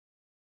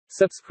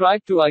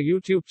Subscribe to our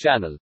YouTube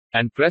channel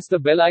and press the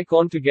bell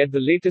icon to get the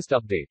latest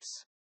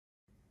updates.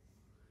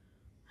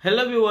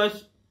 Hello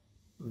viewers,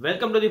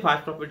 welcome to the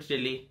Fast Profits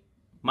Daily.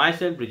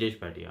 Myself Brijesh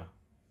Bhatia.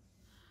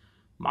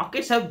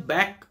 Markets have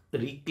back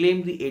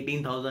reclaimed the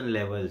 18,000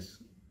 levels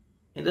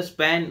in the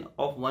span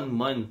of 1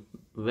 month,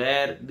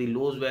 where the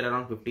lows were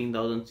around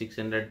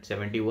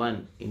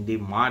 15,671 in the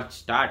March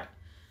start.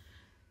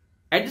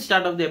 At the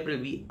start of the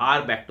April, we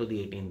are back to the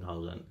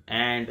 18,000,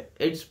 and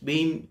it's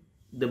been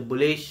the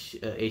bullish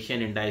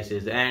Asian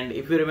indices. And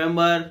if you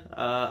remember,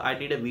 I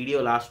did a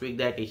video last week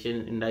that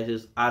Asian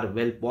indices are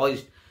well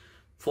poised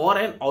for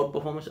an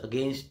outperformance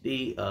against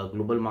the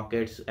global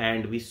markets,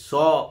 and we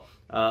saw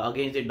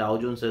against the Dow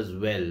Jones as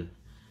well.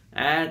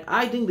 And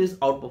I think this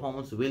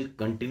outperformance will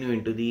continue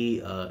into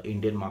the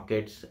Indian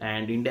markets,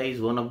 and India is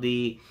one of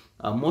the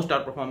most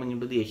outperforming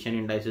into the Asian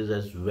indices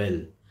as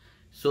well.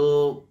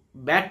 So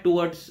back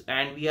towards,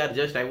 and we are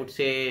just, I would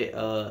say,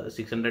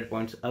 600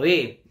 points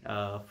away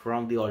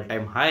from the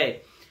all-time high,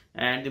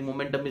 and the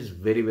momentum is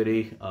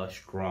very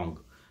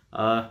strong.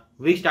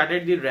 We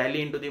started the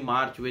rally into the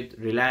March with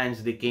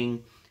Reliance the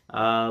king,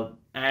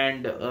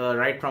 and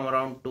right from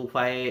around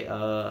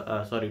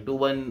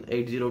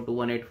 2180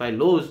 2185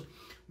 lows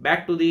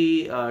back to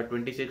the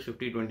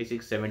 2650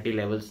 2670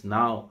 levels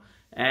now.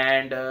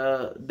 And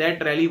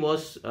that rally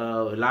was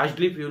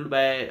largely fueled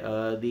by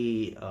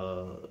the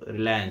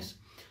Reliance.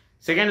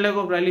 Second leg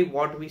of rally,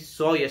 what we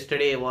saw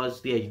yesterday was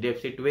the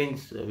HDFC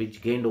twins,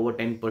 which gained over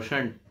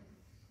 10%.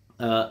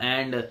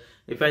 And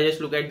if I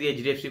just look at the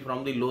HDFC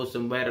from the low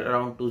somewhere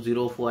around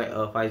 2050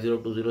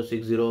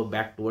 2060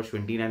 back towards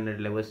 2900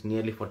 levels,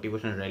 nearly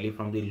 40% rally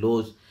from the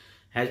lows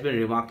has been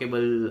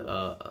remarkable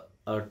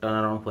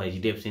turnaround for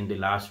HDFC in the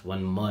last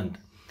 1 month.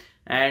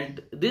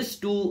 And this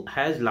too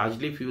has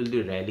largely fueled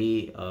the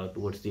rally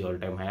towards the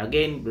all-time high.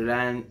 Again,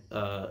 Reliance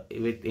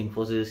with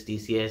Infosys,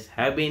 TCS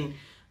have been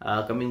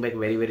coming back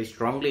very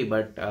strongly.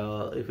 But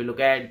if you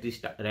look at the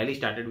rally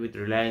started with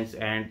Reliance,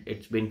 and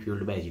it's been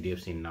fueled by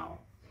HDFC now.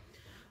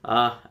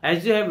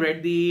 As you have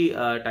read the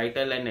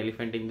title and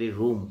elephant in the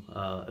room,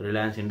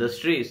 Reliance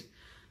Industries.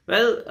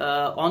 Well,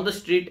 on the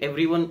street,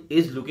 everyone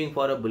is looking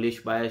for a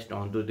bullish bias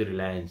onto the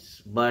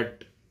Reliance,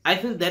 but I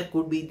feel there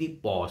could be the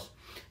pause.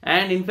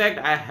 And in fact,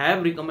 I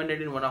have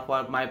recommended in one of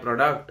my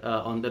product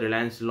on the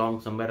Reliance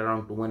long somewhere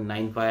around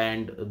 2195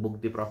 and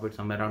booked the profit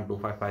somewhere around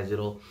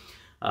 2550.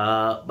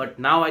 But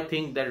now I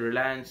think that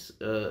Reliance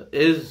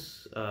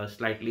is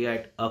slightly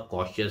at a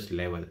cautious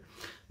level.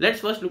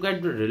 Let's first look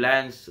at the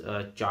Reliance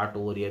chart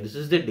over here. This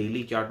is the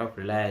daily chart of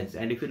Reliance,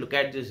 and if you look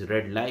at these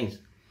red lines,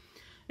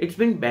 it's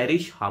been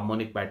bearish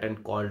harmonic pattern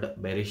called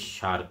bearish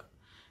shark.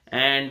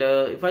 And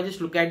if I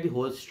just look at the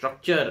whole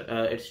structure,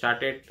 it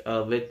started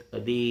with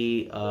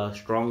the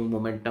strong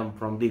momentum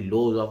from the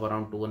lows of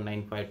around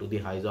 2195 to the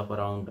highs of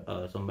around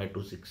somewhere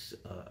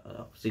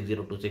 2660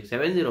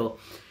 2670,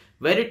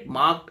 where it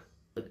marked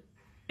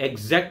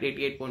exact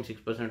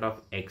 88.6%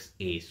 of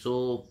XA.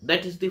 So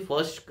that is the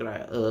first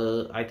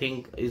I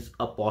think is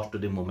a pause to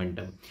the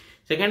momentum.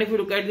 Second, if you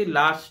look at the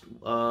last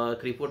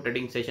 3-4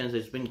 trading sessions,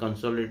 it's been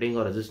consolidating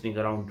or resisting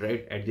around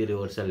right at the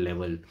reversal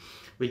level,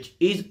 which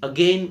is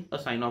again a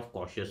sign of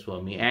cautious for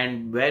me.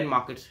 And when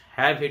markets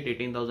have hit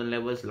 18,000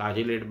 levels,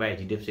 largely led by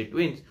HDFC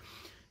twins,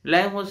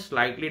 Reliance was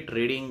slightly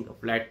trading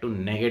flat to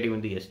negative in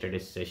the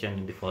yesterday's session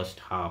in the first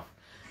half,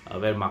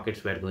 where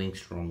markets were going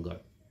stronger.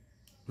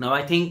 Now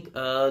I think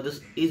this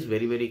is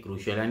very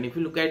crucial. And if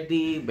you look at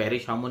the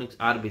bearish harmonics,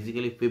 are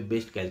basically fib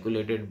based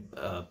calculated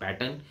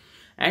pattern,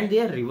 and they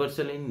are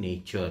reversal in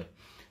nature.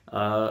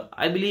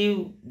 I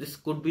believe this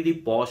could be the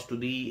pause to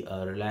the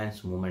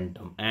Reliance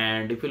momentum.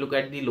 And if you look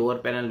at the lower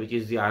panel, which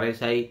is the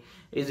RSI,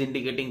 is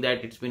indicating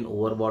that it's been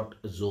overbought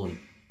zone.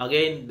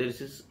 Again,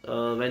 this is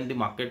when the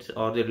markets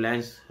or the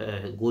Reliance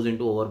goes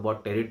into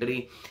overbought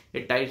territory,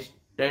 it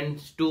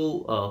tends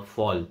to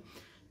fall.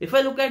 If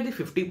I look at the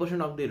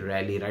 50% of the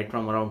rally, right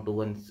from around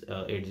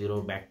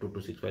 2180 back to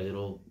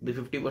 2650, the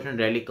 50%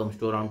 rally comes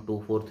to around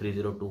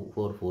 2430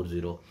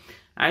 2440.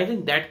 I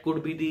think that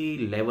could be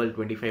the level.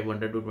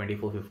 2500 to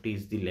 2450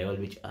 is the level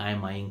which I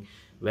am eyeing,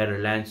 where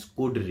Reliance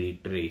could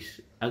retrace.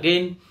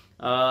 Again,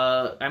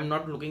 I'm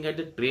not looking at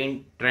the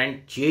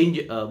trend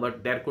change,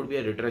 but there could be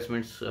a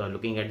retracements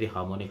looking at the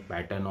harmonic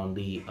pattern on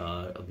the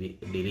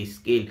daily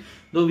scale.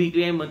 Though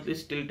weekly and monthly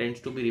still tends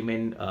to be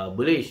remain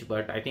bullish,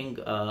 but I think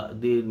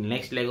the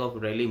next leg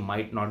of rally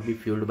might not be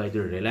fueled by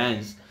the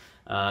Reliance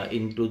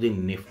into the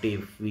Nifty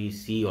if we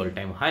see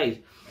all-time highs.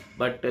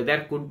 But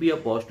there could be a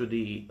pause to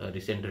the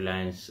recent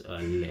Reliance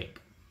leg.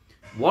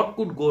 What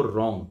could go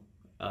wrong?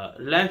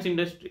 Reliance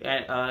Industry,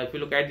 if you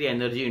look at the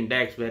energy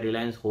index, where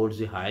Reliance holds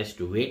the highest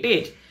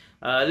weightage,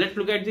 let's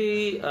look at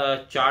the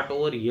chart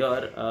over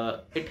here.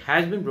 It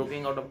has been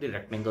broken out of the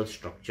rectangle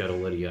structure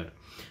over here,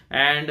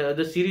 and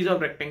the series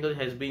of rectangles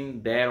has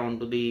been there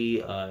onto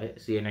the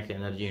CNX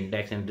energy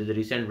index, and the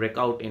recent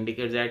breakout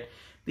indicates that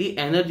the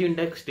energy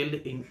index still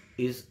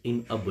is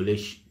in a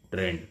bullish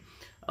trend.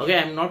 Okay,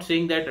 I'm not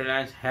saying that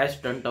Reliance has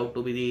turned out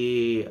to be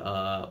the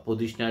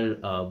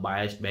positional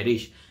biased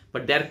bearish,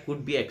 but there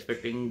could be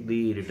expecting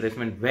the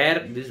retracement where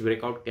this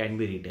breakout can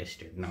be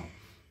retested. Now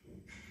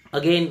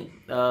again,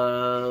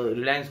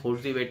 Reliance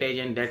holds the weightage,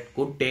 and that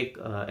could take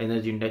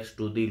energy index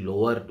to the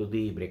lower, to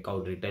the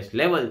breakout retest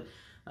level.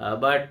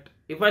 But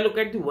if I look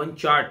at the one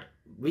chart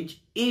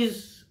which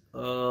is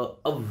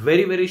a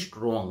very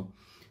strong,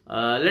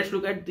 let's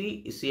look at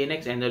the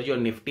CNX energy or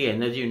Nifty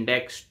energy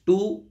index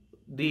to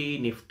the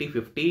Nifty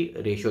 50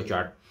 ratio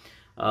chart.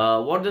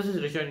 What does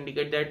this ratio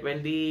indicate? That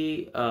when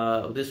the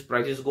this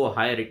prices go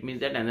higher, it means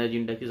that energy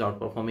index is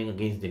outperforming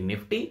against the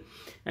Nifty,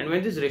 and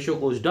when this ratio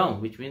goes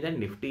down, which means that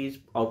Nifty is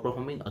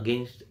outperforming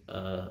against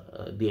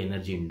the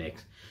energy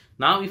index.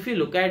 Now if you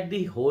look at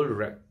the whole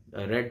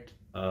red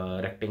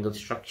rectangle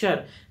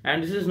structure,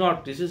 and this is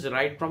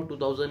right from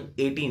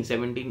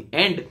 2018-17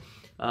 end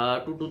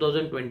to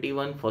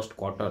 2021 first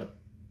quarter,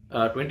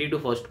 22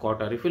 first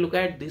quarter. If you look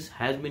at this,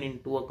 has been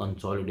into a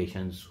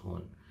consolidation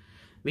zone,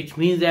 which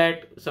means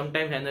that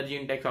sometimes energy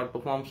index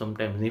outperforms,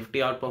 sometimes Nifty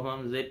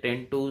outperforms. They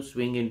tend to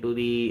swing into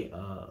the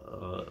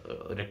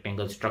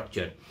rectangle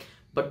structure.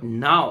 But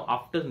now,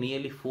 after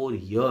nearly 4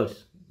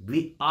 years,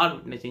 we are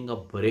witnessing a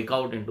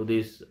breakout into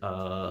this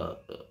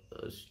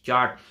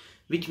chart,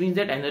 which means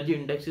that energy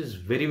index is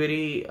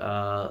very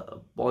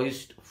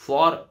poised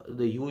for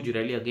the huge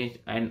rally against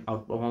and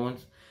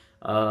outperformance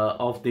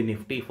of the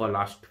Nifty for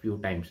last few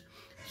times.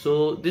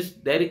 So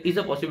there is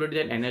a possibility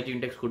that energy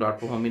index could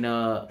outperform in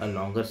a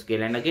longer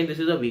scale. And again, this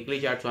is a weekly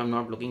chart, so I'm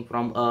not looking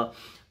from a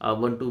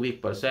 1-2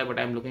 week per se, but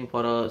I'm looking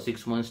for a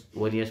 6 months,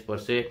 1 year per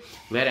se,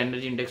 where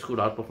energy index could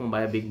outperform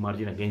by a big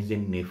margin against the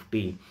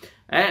Nifty.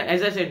 And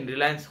as I said,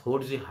 Reliance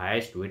holds the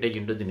highest weightage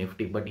into the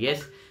Nifty, but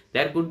yes,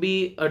 there could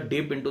be a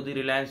dip into the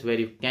Reliance where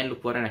you can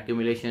look for an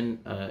accumulation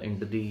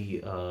into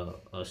the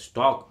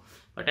stock.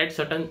 But at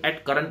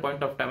current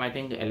point of time, I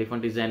think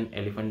Reliance is an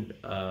elephant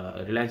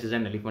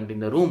in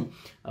the room,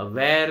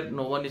 where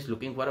no one is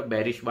looking for a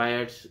bearish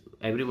bias,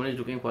 everyone is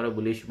looking for a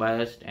bullish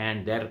bias,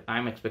 and there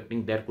I'm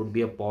expecting there could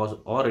be a pause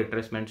or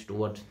retracements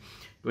towards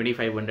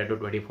 2500 to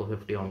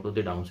 2450 onto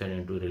the downside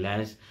into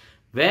Reliance,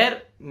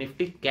 where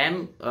Nifty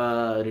can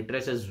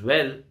retrace as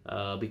well,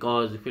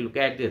 because if you look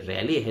at the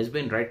rally has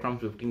been right from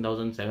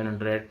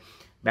 15,700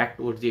 back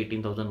towards the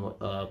 18,000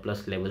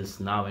 plus levels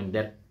now, and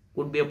there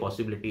could be a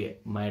possibility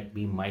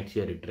we might see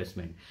a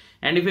retracement.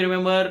 And if you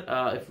remember,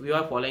 if you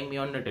are following me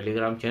on the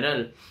Telegram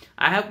channel,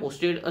 I have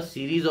posted a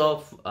series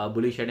of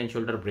bullish head and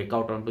shoulder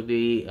breakout onto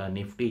the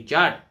Nifty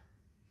chart,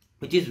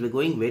 which is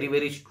going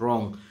very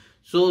strong.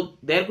 So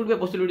there could be a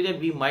possibility that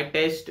we might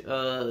test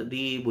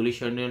the bullish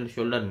head and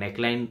shoulder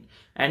neckline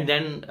and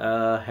then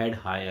head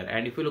higher.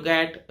 And if you look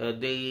at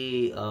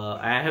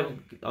I have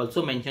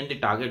also mentioned the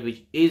target,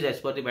 which is as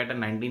per the pattern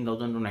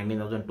 19,000 to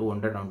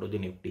 19,200 onto the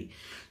Nifty.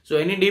 So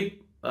any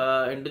dip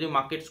into the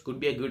markets could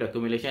be a good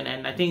accumulation,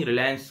 and I think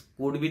Reliance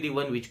could be the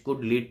one which could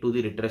lead to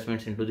the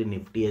retracements into the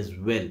Nifty as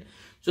well.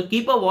 So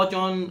keep a watch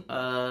on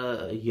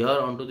here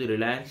onto the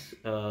Reliance.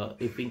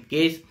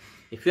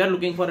 If you are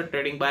looking for a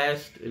trading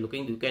bias, you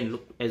can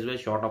look as well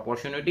short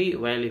opportunity.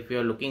 While if you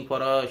are looking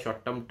for a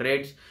short-term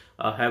trades,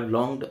 have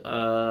longed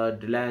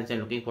Reliance and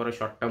looking for a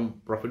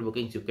short-term profit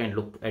bookings, you can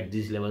look at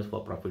these levels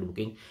for profit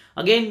booking.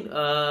 Again,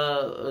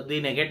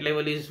 the negative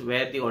level is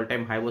where the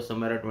all-time high was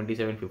somewhere at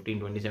 27.15,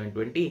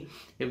 27.20.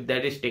 If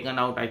that is taken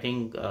out, I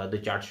think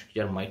the chart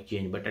structure might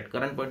change. But at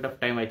current point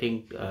of time, I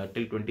think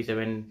till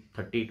 27.30,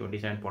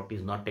 27.40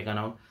 is not taken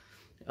out.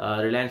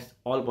 Reliance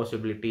all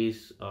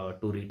possibilities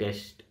to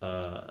retest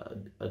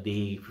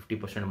the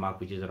 50% mark,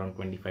 which is around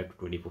 25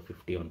 to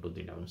 24.50 onto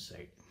the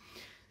downside.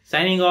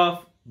 Signing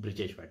off,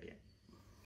 Brijesh Bhatia.